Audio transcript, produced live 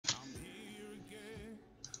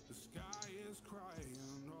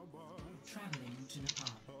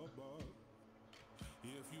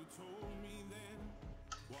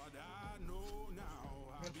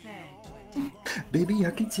Baby,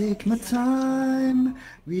 I can take my time.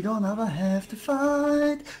 We don't ever have to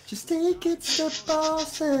fight. Just take it step by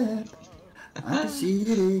step. I can see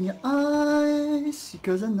it in your eyes,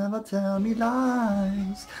 because you never tell me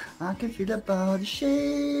lies. I can feel the body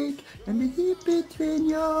shake and the heat between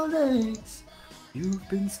your legs. You've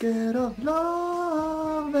been scared of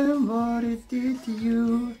love and what it did to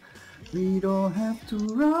you. We don't have to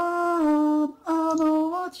run, I know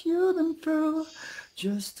what you've been through.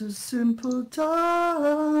 Just a simple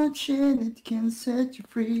touch and it can set you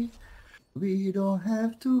free. We don't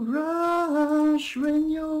have to rush when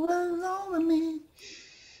you're alone with me.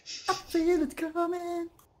 I feel it coming.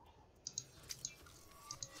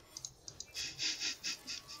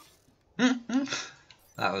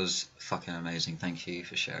 That was fucking amazing. Thank you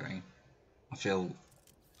for sharing. I feel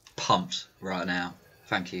pumped right now.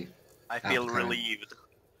 Thank you. I feel relieved.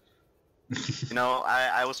 You know,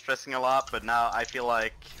 I was stressing a lot, but now I feel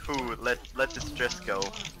like, let the stress go.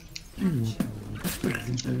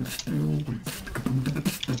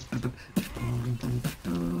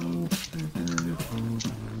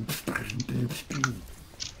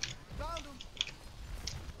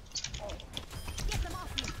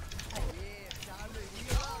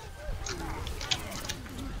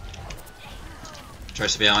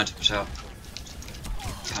 Tracer behind, watch out.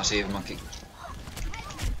 Can't see even monkey.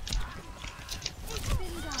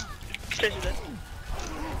 Tracer dead.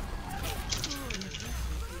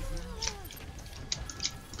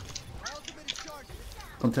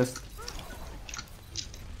 Contest.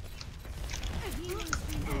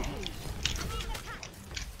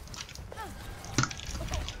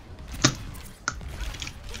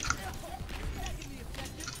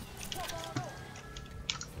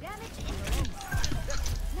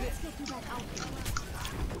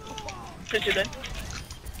 Tracer dead.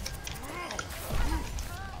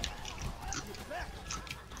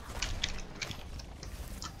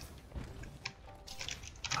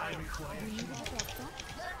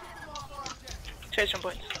 Chase on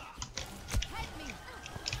points.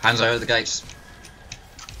 Hands over the gates.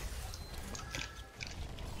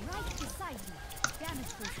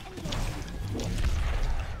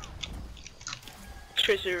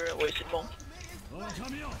 Tracer wasted bomb.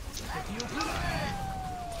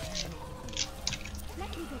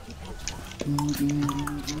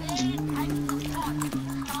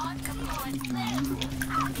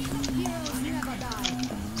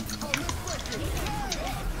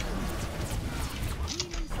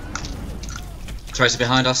 Tracer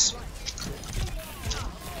behind us.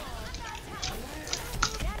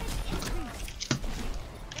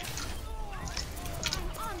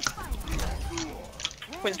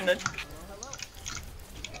 Winston dead.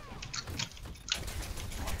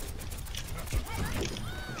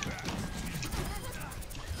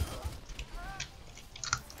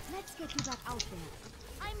 Let's get you back out there.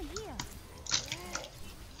 I'm here.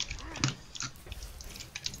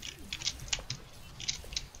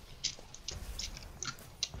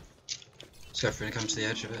 Let's go for it, come to the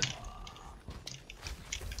edge of it.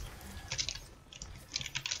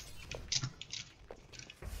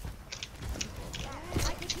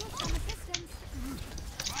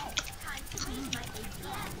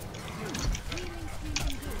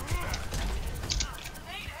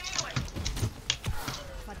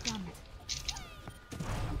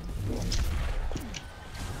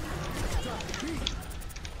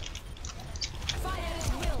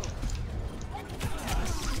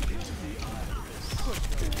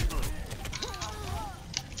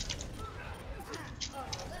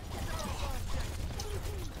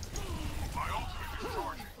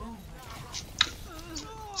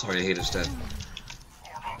 Sorry, the healer's dead.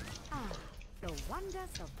 The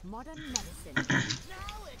wonders of modern medicine.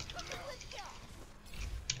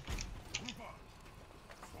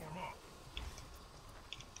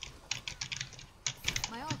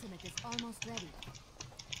 My ultimate is almost ready.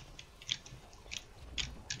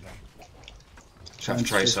 Trap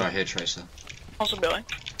Tracer, I hear Tracer. Also going.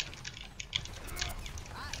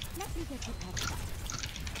 Let me get you patched up.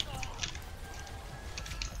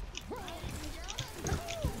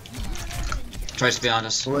 Tracer behind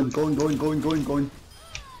us. Going.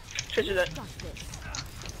 Tracer dead.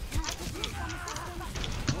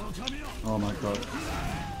 Oh my god.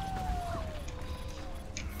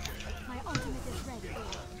 My ultimate is ready.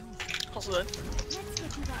 Also dead. Let's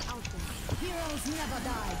get you back out there. Heroes never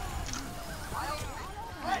die.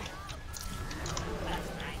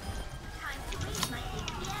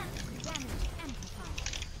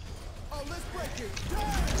 Oh, let's break it.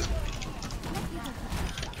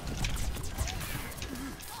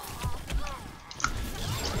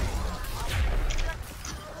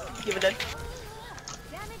 Give it dead.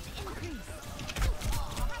 Damage increase.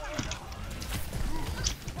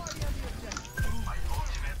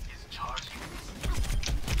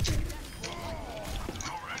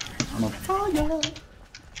 I'm on fire.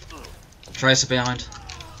 Tracer behind.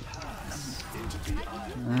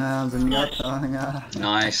 Ah, the Nice. yeah.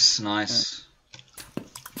 Nice, nice.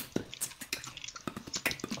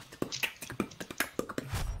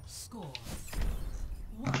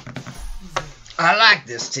 I like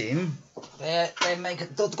this team. They make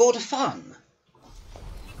it go to fun.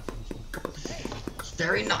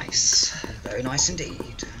 Very nice. Very nice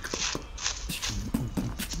indeed.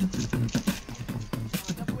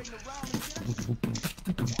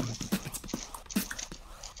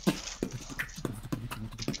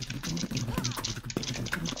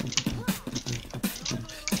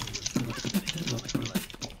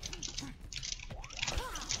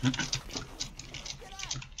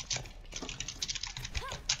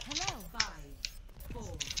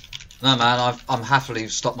 No man, I'm happily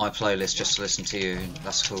stopped my playlist just to listen to you.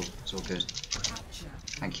 That's cool. It's all good.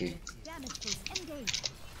 Thank you. Damage boost engaged.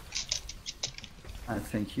 I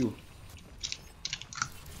thank you.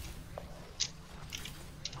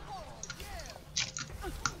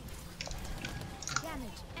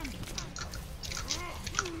 Damage amplified.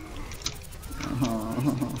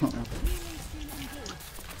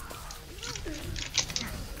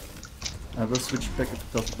 I will switch back if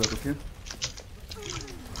it doesn't work, okay?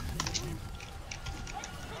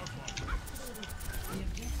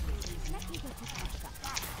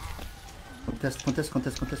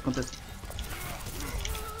 Contest.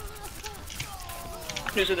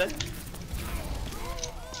 Use it dead.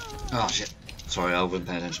 Oh shit. Sorry, I wasn't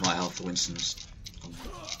paying attention to my health for Winston's.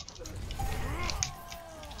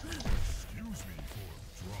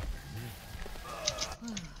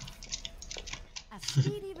 A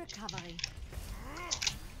speedy recovery.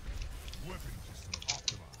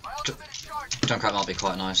 Junkrat might be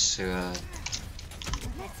quite nice to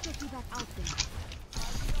Let's get you back out there.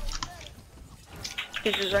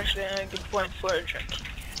 This is actually a good point for a drink.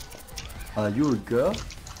 Are you a girl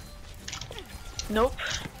Nope.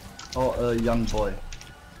 or a young boy?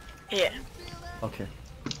 Yeah. Okay.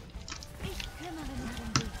 Ich kümmere mich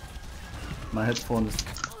um dich. My headphone is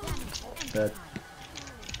bad.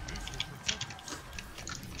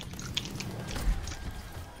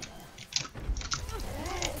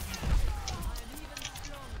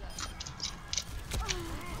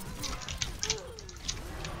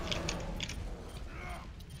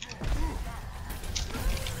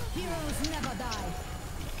 Heroes never die.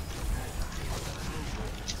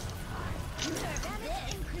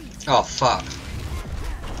 Damage increase. Oh fuck.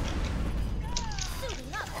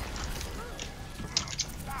 Suiting up.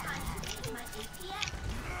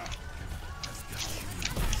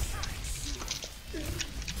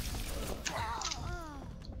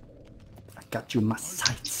 I got you in my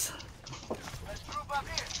sights.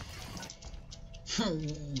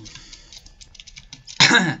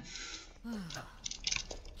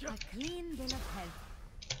 A clean bill of health.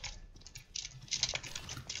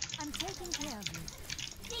 I'm taking care of you.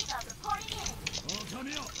 Diva reporting in.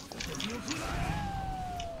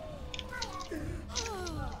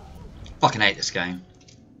 Fucking hate this game.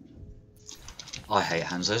 I hate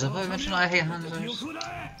Hanzos. Have I mentioned I hate Hanzos?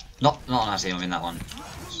 Not on Azzy, I mean that one.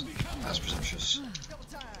 That's presumptuous.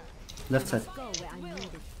 Left side. Go where I'm needed.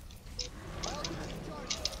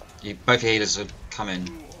 You, both your healers are coming.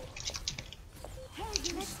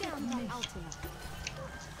 Let's get you back out there.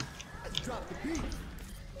 Let's drop the beat.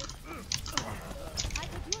 I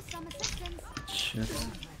could use some assistance. Shit.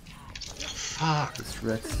 Fuck. This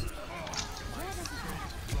Rex. Where does it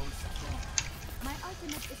go? My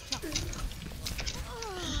ultimate is chopped.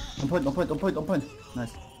 On point.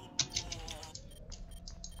 Nice.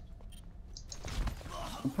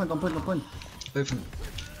 On point. Open.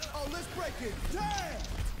 Oh, let's break it. Damn!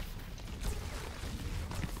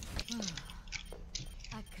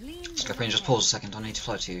 A clean Scorpion, just pause a second. I need to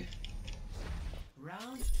flow to you.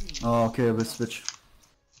 Oh, okay, I will switch.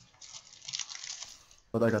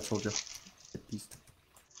 But I got soldier. At least.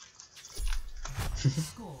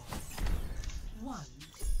 Score 1-1.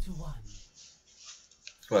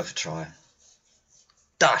 Worth a try.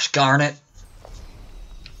 Dash Garnet.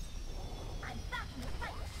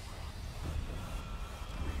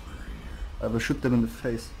 I will shoot them in the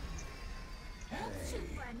face. shoot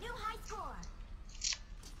for a new high score.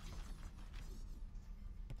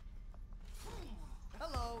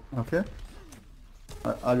 Hello. Okay.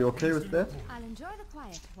 Are you okay with that? I'll enjoy the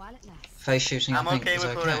quiet while it lasts. Face shooting, I'm I think, okay is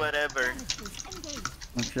with okay. whatever. Damage boost engaged.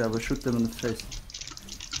 Okay, I will shoot them in the face.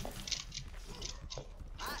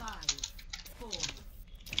 5, 4,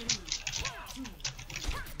 3,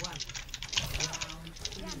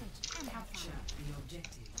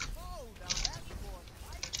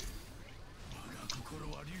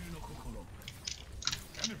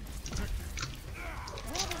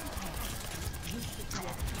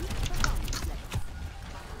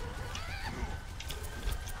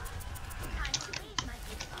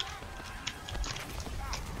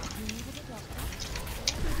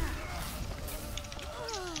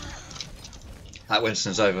 That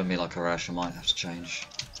Winston's over me like a rash. I might have to change.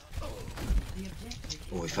 The objective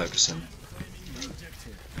Or we focus him.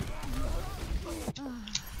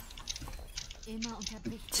 Immer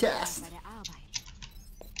unterbricht Chest. bei der Arbeit.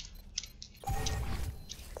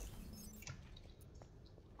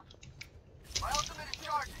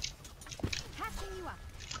 Patching you up.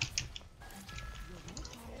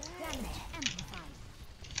 Damage amplified.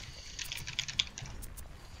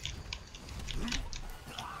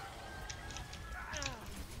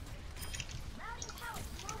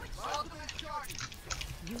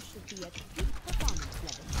 You should be at peak performance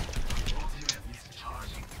level.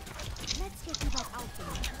 Let's get you that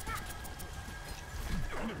ultimate.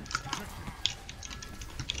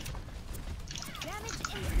 Damage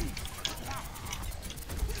increased.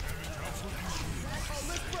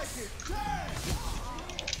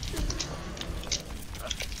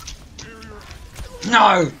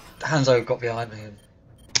 No! Hanzo got behind me.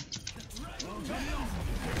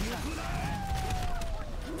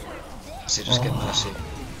 See, just get mercy.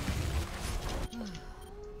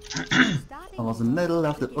 I was in the middle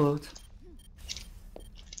of the ult.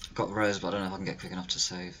 Got the res, but I don't know if I can get quick enough to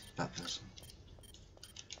save that person.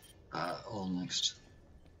 All next.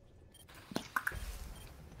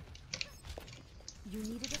 You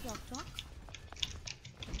needed a doctor?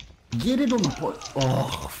 Get it on the point.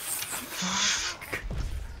 Oh, fuck.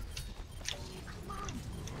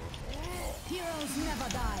 Heroes never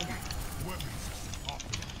die.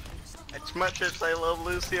 As much as I love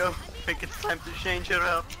Lucio, I think it's time to change it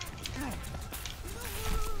up.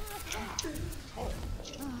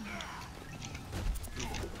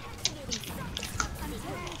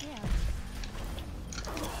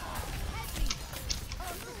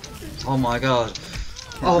 Oh my god.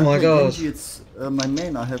 Oh my god. Genji, it's my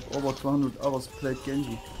main. I have over 200 hours played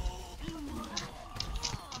Genji.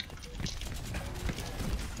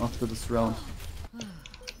 After this round.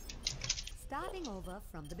 Starting over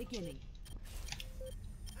from the beginning.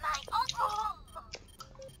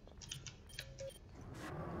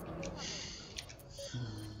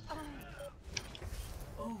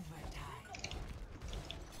 overtime.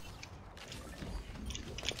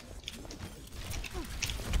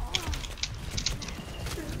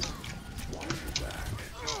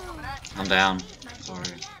 I'm down. Sorry.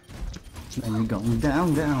 Then you're going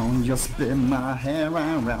down, down. Just spin my hair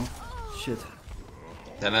round. Shit.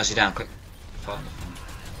 Get mercy down, quick. Fuck.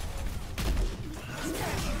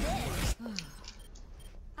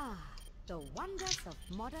 Ah, the wonders of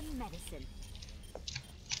modern medicine.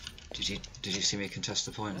 Did you see me contest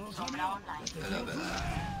the point? A little bit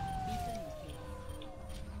there.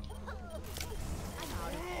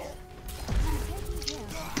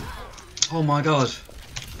 Oh my god.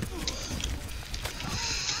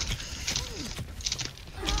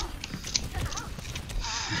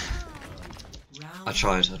 I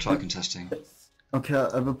tried contesting. Okay,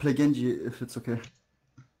 I will play Genji if it's okay.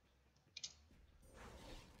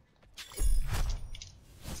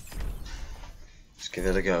 Let's give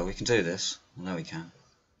it a go. We can do this. I know we can.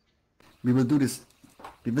 We will do this.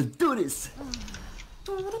 We will do this.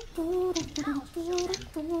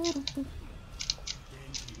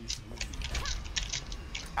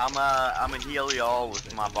 I'ma heal y'all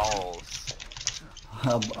with my balls.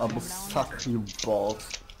 I will suck you balls.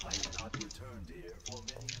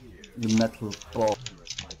 You metal ball.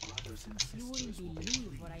 You wouldn't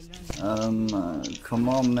believe what I learned. Come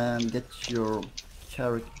on, man, get your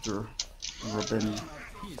character, Robin.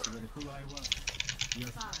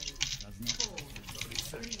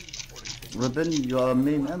 Robin, you are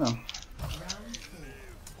main Anna.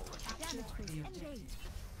 Damage engaged.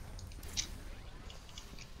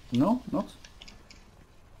 No, not.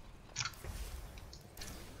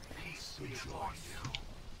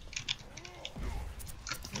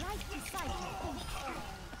 Right beside you.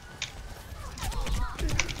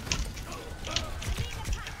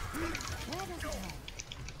 Where does it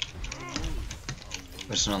head?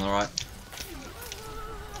 Winston on the right.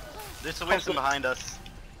 There's a Winston behind us.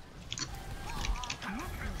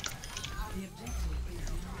 The objective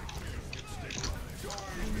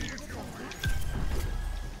is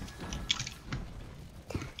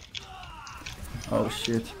Oh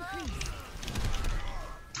shit.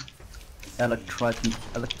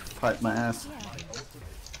 Electrified my ass.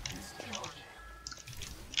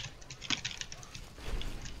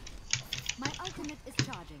 My ultimate is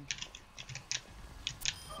charging.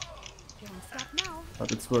 Don't stop now.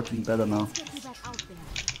 But it's working better now. Let's get you back out there.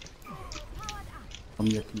 Powered up. For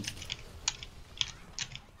me at least.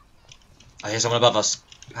 I hear someone above us.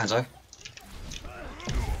 Hanzo.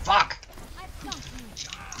 Fuck! I've got you.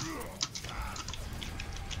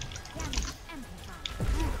 Damage amplified.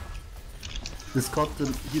 The Scott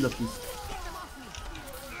healer, please.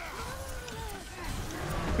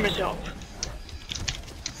 Miss help.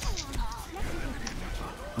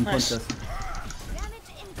 I'm Nice. pointless. Damage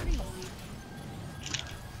increase.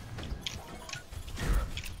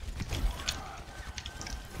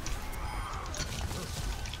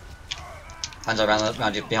 Hands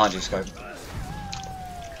around you, behind you, Scope. Let's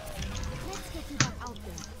get you back out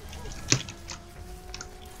there.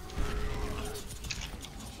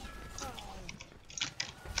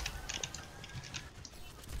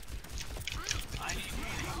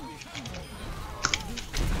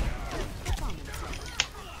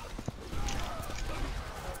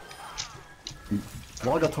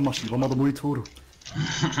 Waga Tamashi, Wamada Moritoru.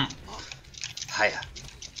 Hiya.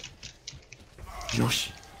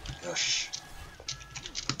 Yoshi. Yosh.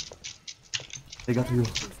 They got you.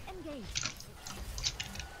 Engage.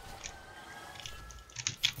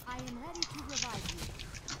 I am ready to revive you.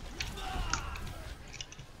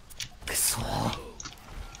 Kuso.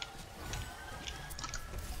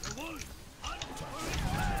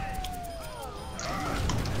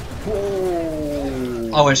 Whoa.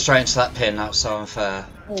 I went straight into that pin, that was so unfair.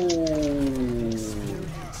 Oh.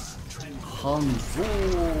 Hanzo.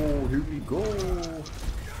 Here we go.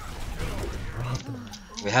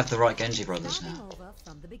 We have the right Genji brothers now. Starting over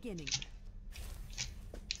from the beginning.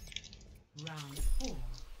 Round 4.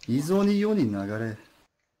 非常に世に流れ。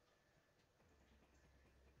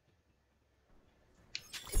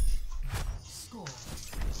 Score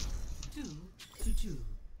 2-2.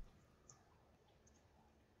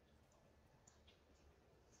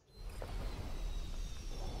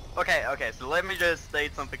 Okay, so let me just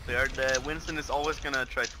state something clear. The Winston is always gonna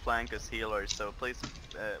try to flank us healers, so please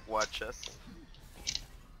watch us.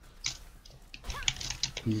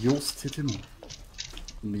 身を捨てても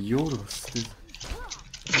身を捨てず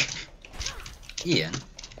Ian?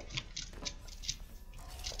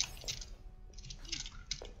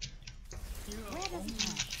 Where does it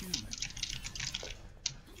hurt?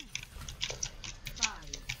 5,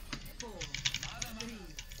 4,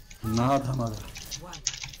 3, まだまだ 1.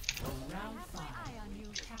 Round 5.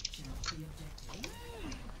 Capture the objective.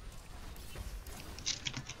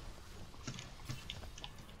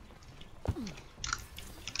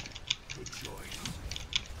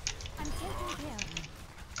 I'm taking care of you.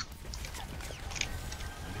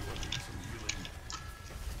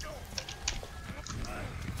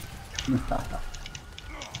 You need a doctor?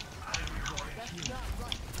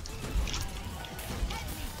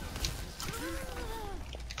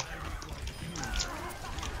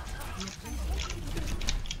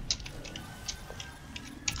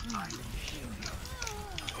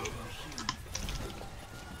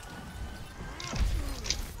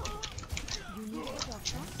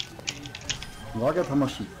 我が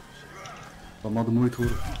魂まだ燃えとる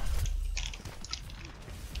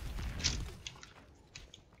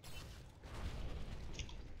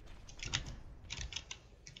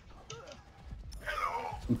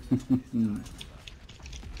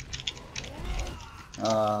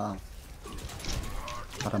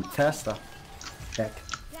but I'm faster back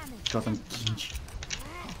because I'm Genji.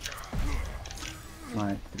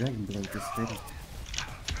 My Dragon Blade is ready.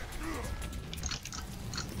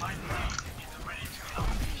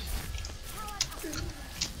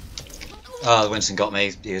 Oh, Winston got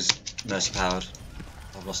me. He was mercy powered.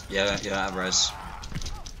 I've lost. Yeah, you don't have res.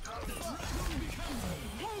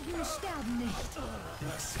 Helden sterben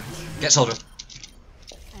nicht. Get soldier.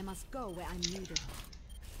 I must go where I'm needed.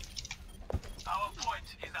 Our point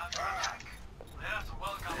is under attack. Let us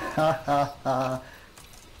welcome Ha ha ha.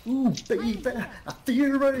 Ooh, baby, I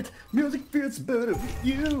feel right. Music feels better with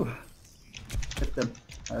you. Hit them.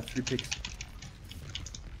 I have 3 picks.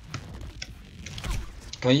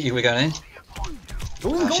 Come on, we going in?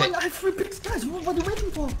 Going, shit. going. I have 3 picks, guys. What are you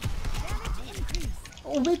waiting for?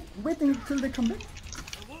 Oh, waiting until they come back.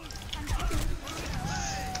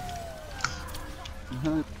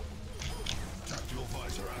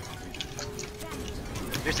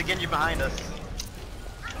 There's a Genji behind us.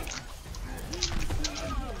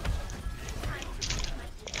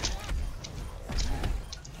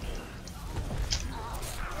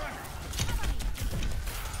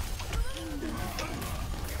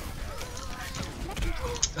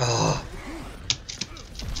 Oh.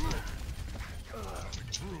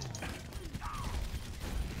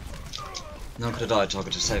 No one could have died,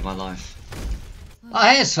 Togger, to save my life. Oh,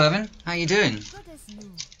 hey, Swervin. How you doing? Good as new.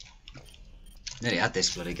 Nearly had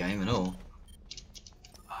this bloody game and all.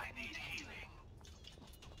 I need healing.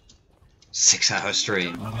 6-hour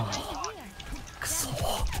stream.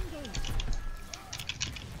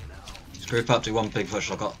 Let's group up, do one big push.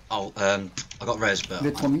 I got res, but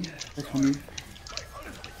Wait for me. Wait for me.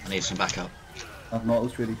 need some backup. I have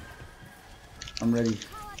Nautilus ready. I'm ready.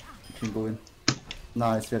 You can go in.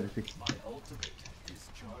 Nah, it's ready. Pick.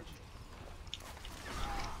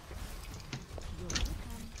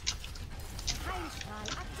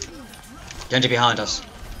 Genji behind us.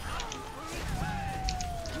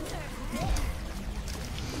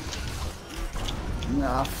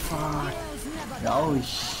 Nah, fuck. Oh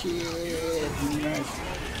shit. Nice.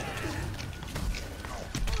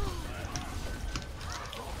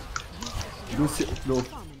 Lucio low.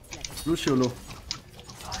 Lucio low.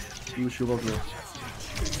 Lucio was low.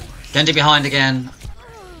 Genji behind again.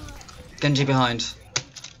 Genji behind.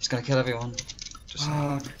 He's gonna kill everyone. Just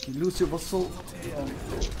Fuck. Lucio was so.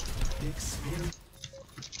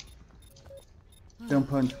 Stay on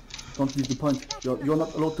point. Don't leave the point. You're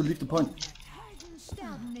not allowed to leave the point. Helden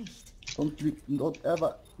sterben nicht. Don't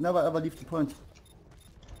ever, never ever leave the point.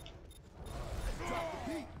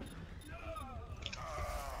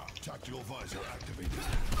 Tactical visor activated.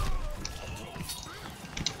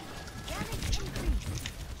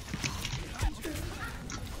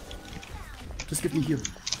 Just give me heal.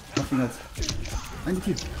 Nothing else. I need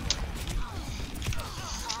heal.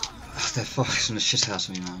 they're fucking the shit out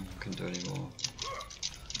of me, man. Couldn't do anymore.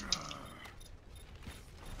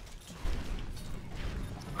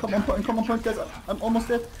 Come on point, guys. I'm almost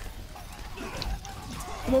dead.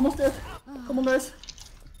 I'm almost dead. Come on, guys.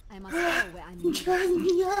 I must go where I'm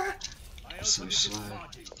needed. Yeah. So slow.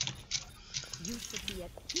 You should be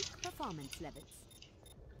at peak performance levels.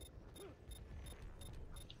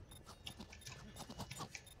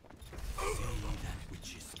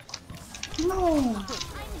 No.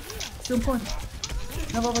 Still point.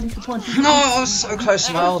 Never ever leave the point. No, I was so close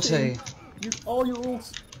to my ulti. Use all your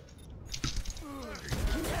ults.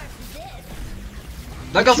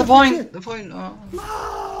 That got the point. The point. Oh.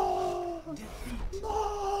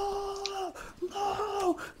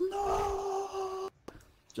 No.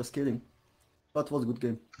 Just kidding. That was a good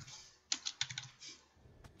game.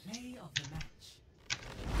 Play of the match.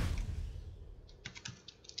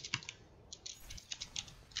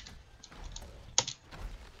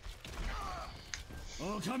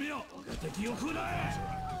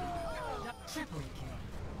 Triple kill.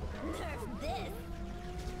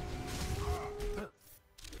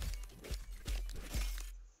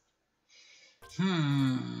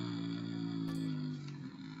 Hmm.